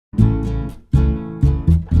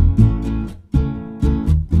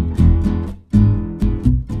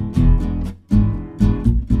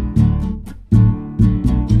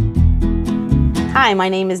Hi, my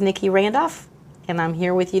name is Nikki Randolph, and I'm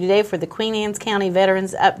here with you today for the Queen Anne's County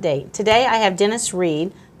Veterans Update. Today I have Dennis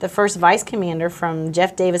Reed, the first Vice Commander from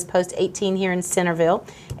Jeff Davis Post 18 here in Centreville,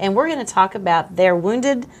 and we're going to talk about their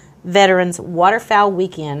Wounded Veterans Waterfowl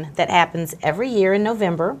Weekend that happens every year in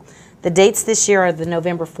November. The dates this year are the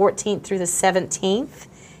November 14th through the 17th.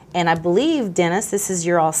 And I believe, Dennis, this is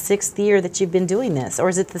your all 6th year that you've been doing this, or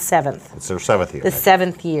is it the 7th? It's their 7th year. The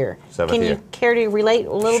 7th year. Can you care to relate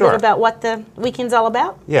a little bit about what the weekend's all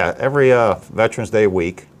about? Yeah, every Veterans Day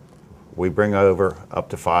week, we bring over up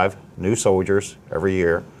to 5 new soldiers every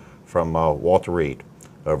year from Walter Reed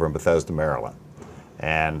over in Bethesda, Maryland.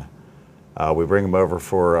 And we bring them over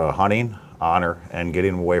for hunting, honor, and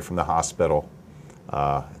getting them away from the hospital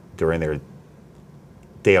during their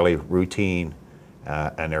daily routine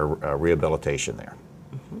and their rehabilitation there.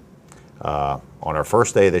 On our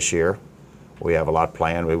first day this year, we have a lot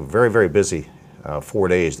planned. We were very, very busy 4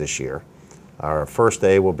 days this year. Our first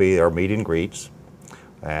day will be our meet and greets,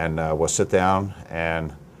 and we'll sit down,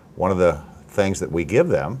 and one of the things that we give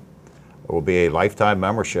them will be a lifetime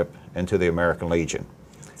membership into the American Legion.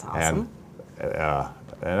 That's awesome.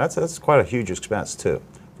 And that's quite a huge expense too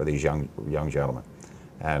for these young gentlemen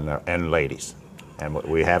and ladies. And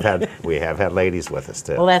we have had ladies with us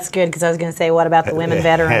too. Well, that's good, because I was going to say, what about the women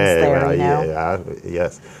veterans there? Well, you know? Yeah,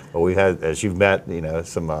 yes. Well, we've had, as you've met,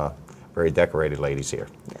 some very decorated ladies here.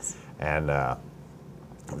 Yes. And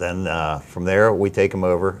then from there, we take them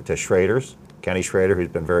over to Schrader's, Kenny Schrader, who's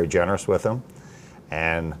been very generous with them,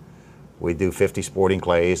 and we do 50 sporting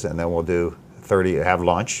clays, and then we'll do 30, have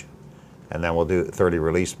lunch, and then we'll do 30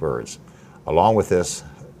 release birds. Along with this,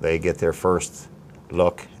 they get their first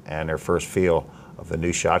look and their first feel of the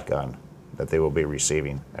new shotgun that they will be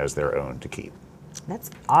receiving as their own to keep.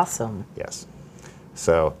 That's awesome. Yes.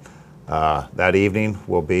 So that evening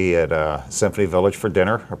we'll be at Symphony Village for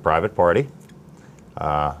dinner, a private party,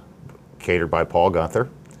 catered by Paul Gunther.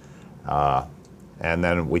 And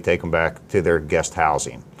then we take them back to their guest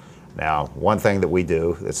housing. Now, one thing that we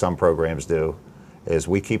do, that some programs do, is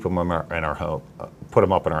we keep them in our home, put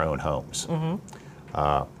them up in our own homes.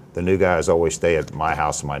 Mm-hmm. The new guys always stay at my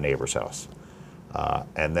house and my neighbor's house.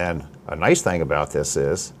 And then a nice thing about this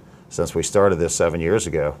is, since we started this 7 years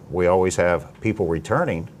ago, we always have people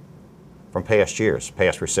returning from past years,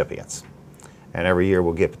 past recipients. And every year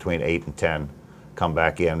we'll get between 8 and 10 come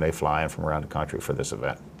back in. They fly in from around the country for this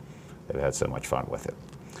event. They've had so much fun with it.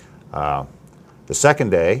 The second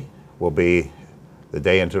day will be the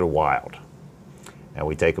day into the wild. And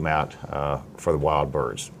we take them out for the wild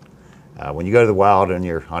birds. When you go to the wild and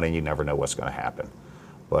you're hunting, you never know what's going to happen.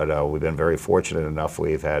 But we've been very fortunate enough.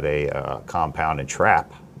 We've had a compound in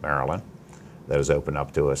Trapp, Maryland, that has opened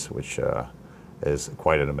up to us, which is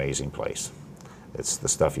quite an amazing place. It's the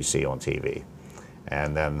stuff you see on TV.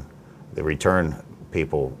 And then the return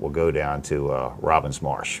people will go down to Robbins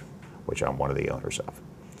Marsh, which I'm one of the owners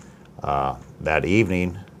of. That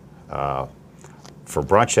evening, for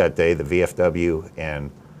brunch that day, the VFW in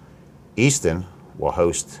Easton will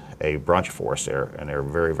host a brunch for us there, and they're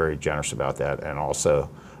very, very generous about that. And also,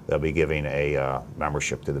 they'll be giving a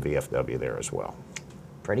membership to the VFW there as well.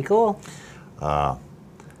 Pretty cool.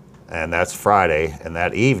 And that's Friday, and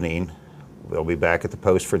that evening, they'll be back at the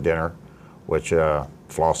post for dinner, which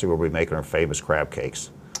Flossie will be making her famous crab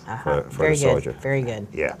cakes for very the soldier. Good. Very good.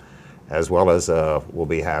 Yeah. As well as we'll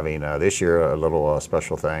be having this year a little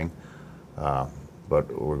special thing,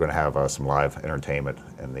 but we're going to have some live entertainment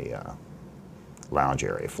in the lounge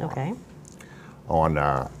area for them.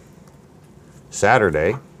 On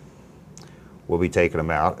Saturday, we'll be taking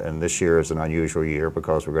them out, and this year is an unusual year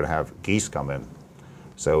because we're going to have geese come in.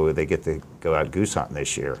 So they get to go out goose hunting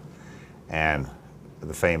this year. And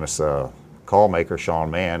the famous call maker,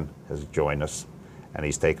 Sean Mann, has joined us, and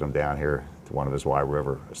he's taking them down here to one of his Wye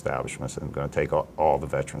River establishments and going to take all the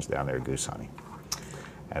veterans down there goose hunting.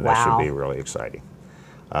 And that should be really exciting.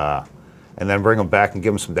 And then bring them back and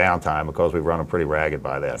give them some downtime because we run them pretty ragged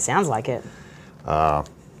by that. Sounds like it.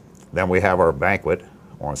 Then we have our banquet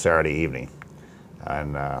on Saturday evening,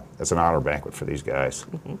 and it's an honor banquet for these guys.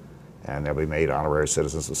 Mm-hmm. And they'll be made honorary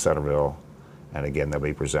citizens of Centreville, and again, they'll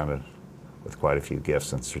be presented with quite a few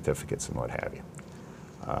gifts and certificates and what have you.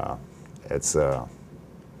 It's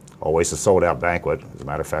always a sold-out banquet. As a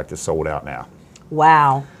matter of fact, it's sold out now.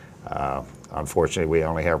 Wow. Unfortunately, we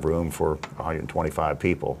only have room for 125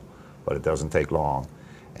 people, but it doesn't take long.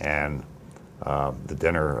 And the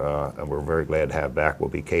dinner, and we're very glad to have back, will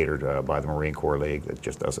be catered by the Marine Corps League that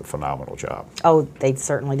just does a phenomenal job. Oh, they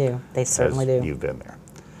certainly do. They certainly do. You've been there.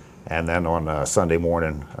 And then on Sunday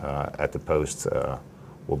morning at the post,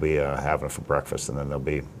 we'll be having it for breakfast, and then they'll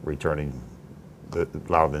be returning a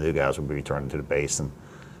lot of the new guys will be returning to the base, and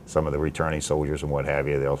some of the returning soldiers and what have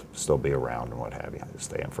you, they'll still be around and what have you,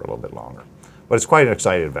 stay in for a little bit longer. But it's quite an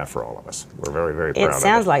exciting event for all of us. We're very, very proud of it.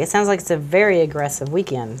 It sounds like it's a very aggressive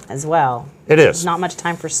weekend as well. It is. Not much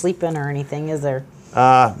time for sleeping or anything, is there?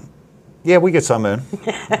 Yeah, we get some in,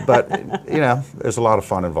 but there's a lot of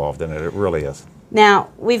fun involved in it. It really is. Now,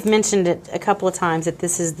 we've mentioned it a couple of times that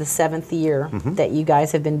this is the 7th year that you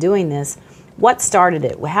guys have been doing this. What started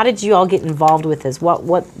it? How did you all get involved with this?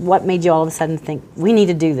 What made you all of a sudden think, we need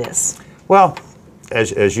to do this? Well,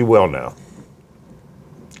 as you well know,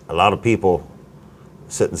 a lot of people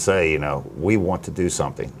sit and say, we want to do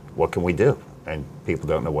something. What can we do? And people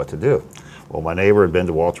don't know what to do. Well, my neighbor had been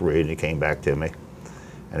to Walter Reed, and he came back to me,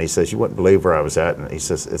 and he says, you wouldn't believe where I was at. And he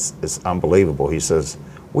says, it's unbelievable. He says,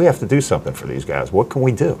 we have to do something for these guys. What can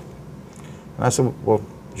we do? And I said, well,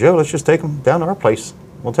 Joe, let's just take them down to our place.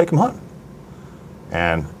 We'll take them hunting.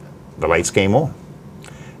 And the lights came on.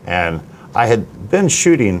 And I had been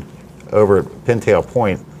shooting over at Pintail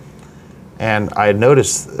Point, and I had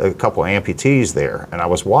noticed a couple of amputees there, and I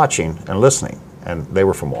was watching and listening, and they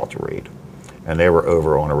were from Walter Reed, and they were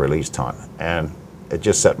over on a released hunt, and it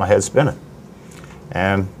just set my head spinning.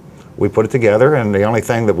 And we put it together, and the only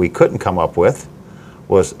thing that we couldn't come up with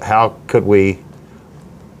was how could we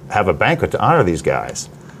have a banquet to honor these guys?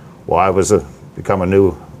 Well, I was become a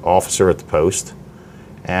new officer at the post,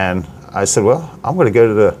 and I said, well, I'm going to go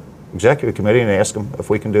to the executive committee and ask them if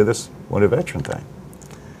we can do this wounded veteran thing.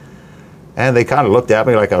 And they kind of looked at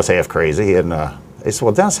me like I was half crazy, and they said,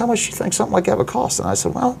 well, Dennis, how much do you think something like that would cost? And I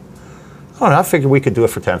said, well, I don't know, I figured we could do it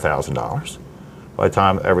for $10,000 by the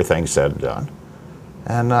time everything's said and done.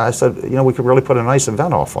 And I said, we could really put a nice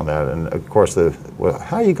event off on that. And of course, well,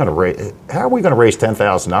 how are we going to raise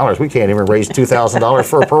 $10,000? We can't even raise $2,000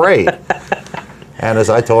 for a parade. And as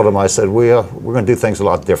I told them, I said, we're going to do things a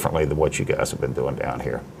lot differently than what you guys have been doing down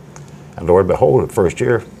here. And Lord behold, the first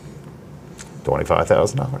year,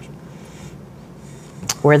 $25,000.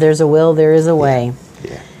 Where there's a will, there is a way.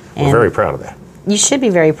 Yeah. We're very proud of that. You should be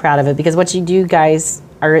very proud of it, because what you do, guys,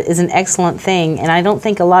 is an excellent thing. And I don't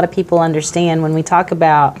think a lot of people understand when we talk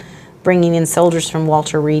about bringing in soldiers from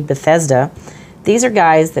Walter Reed, Bethesda. These are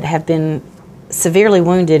guys that have been severely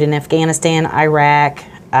wounded in Afghanistan, Iraq,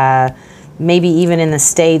 maybe even in the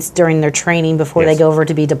States during their training before they go over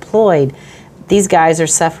to be deployed. These guys are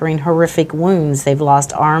suffering horrific wounds. They've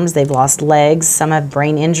lost arms, they've lost legs, some have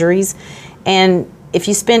brain injuries. And if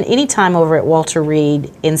you spend any time over at Walter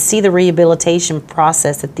Reed and see the rehabilitation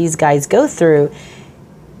process that these guys go through,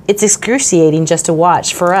 it's excruciating just to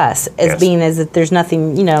watch for us, as being as if there's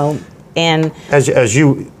nothing, and... As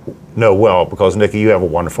you know well, because Nikki, you have a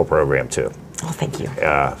wonderful program too. Oh, thank you.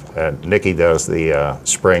 Nikki does the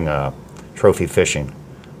spring trophy fishing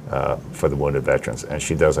for the wounded veterans, and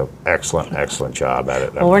she does an excellent job at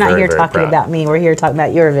it. Well, we're not here talking about me. We're here talking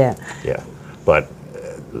about your event. Yeah, but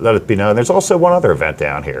let it be known, there's also one other event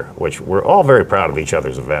down here, which we're all very proud of each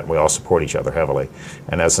other's event. We all support each other heavily,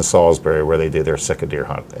 and that's in Salisbury, where they do their sick of deer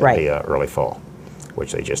hunt in the early fall,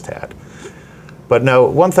 which they just had. But no,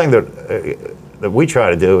 one thing that we try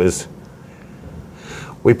to do is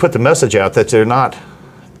we put the message out that they're not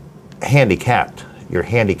handicapped, you're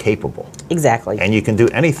handy-capable. Exactly. And you can do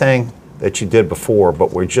anything that you did before,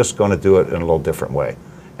 but we're just going to do it in a little different way.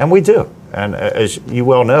 And we do. And as you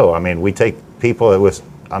well know, we take people with,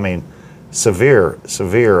 severe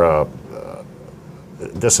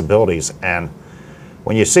disabilities, and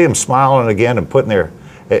when you see them smiling again and putting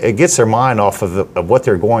it gets their mind off of what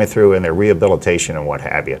they're going through in their rehabilitation and what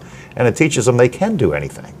have you. And it teaches them they can do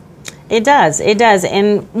anything. It does.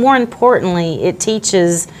 And more importantly, it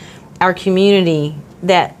teaches our community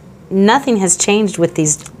that nothing has changed with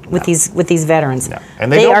these veterans. No. And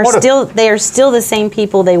they are still the same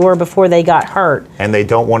people they were before they got hurt. And they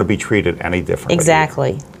don't want to be treated any differently.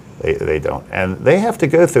 Exactly. They don't. And they have to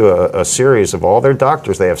go through a series of all their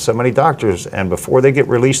doctors. They have so many doctors, and before they get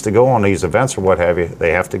released to go on these events or what have you,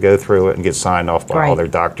 they have to go through it and get signed off by all their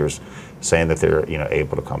doctors saying that they're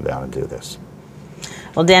able to come down and do this.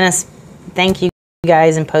 Well, Dennis, thank you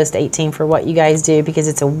guys in Post 18 for what you guys do, because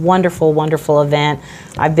it's a wonderful, wonderful event.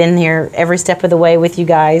 I've been here every step of the way with you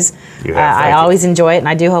guys. I always enjoy it, and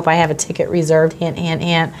I do hope I have a ticket reserved, hint, hint,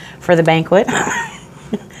 hint, for the banquet.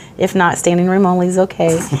 If not, standing room only is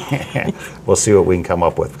okay. We'll see what we can come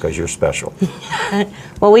up with, because you're special.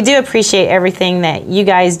 Well, we do appreciate everything that you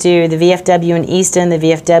guys do, the VFW in Easton, the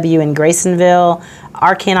VFW in Graysonville,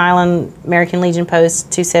 our Kent Island American Legion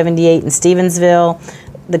Post 278 in Stevensville,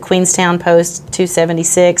 the Queenstown Post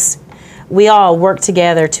 276. we all work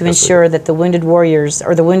together to Yes, we ensure that the wounded warriors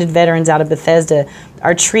or the wounded veterans out of Bethesda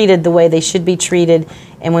are treated the way they should be treated.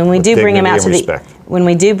 And when we With do bring them out dignity to and respect. when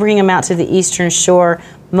we do bring them out to the Eastern Shore,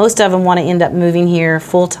 most of them want to end up moving here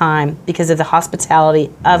full time because of the hospitality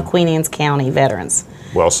of Queen Anne's County veterans.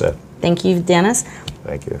 Well said. Thank you, Dennis.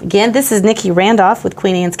 Thank you. Again, this is Nikki Randolph with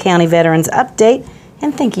Queen Anne's County Veterans Update,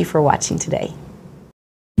 and thank you for watching today.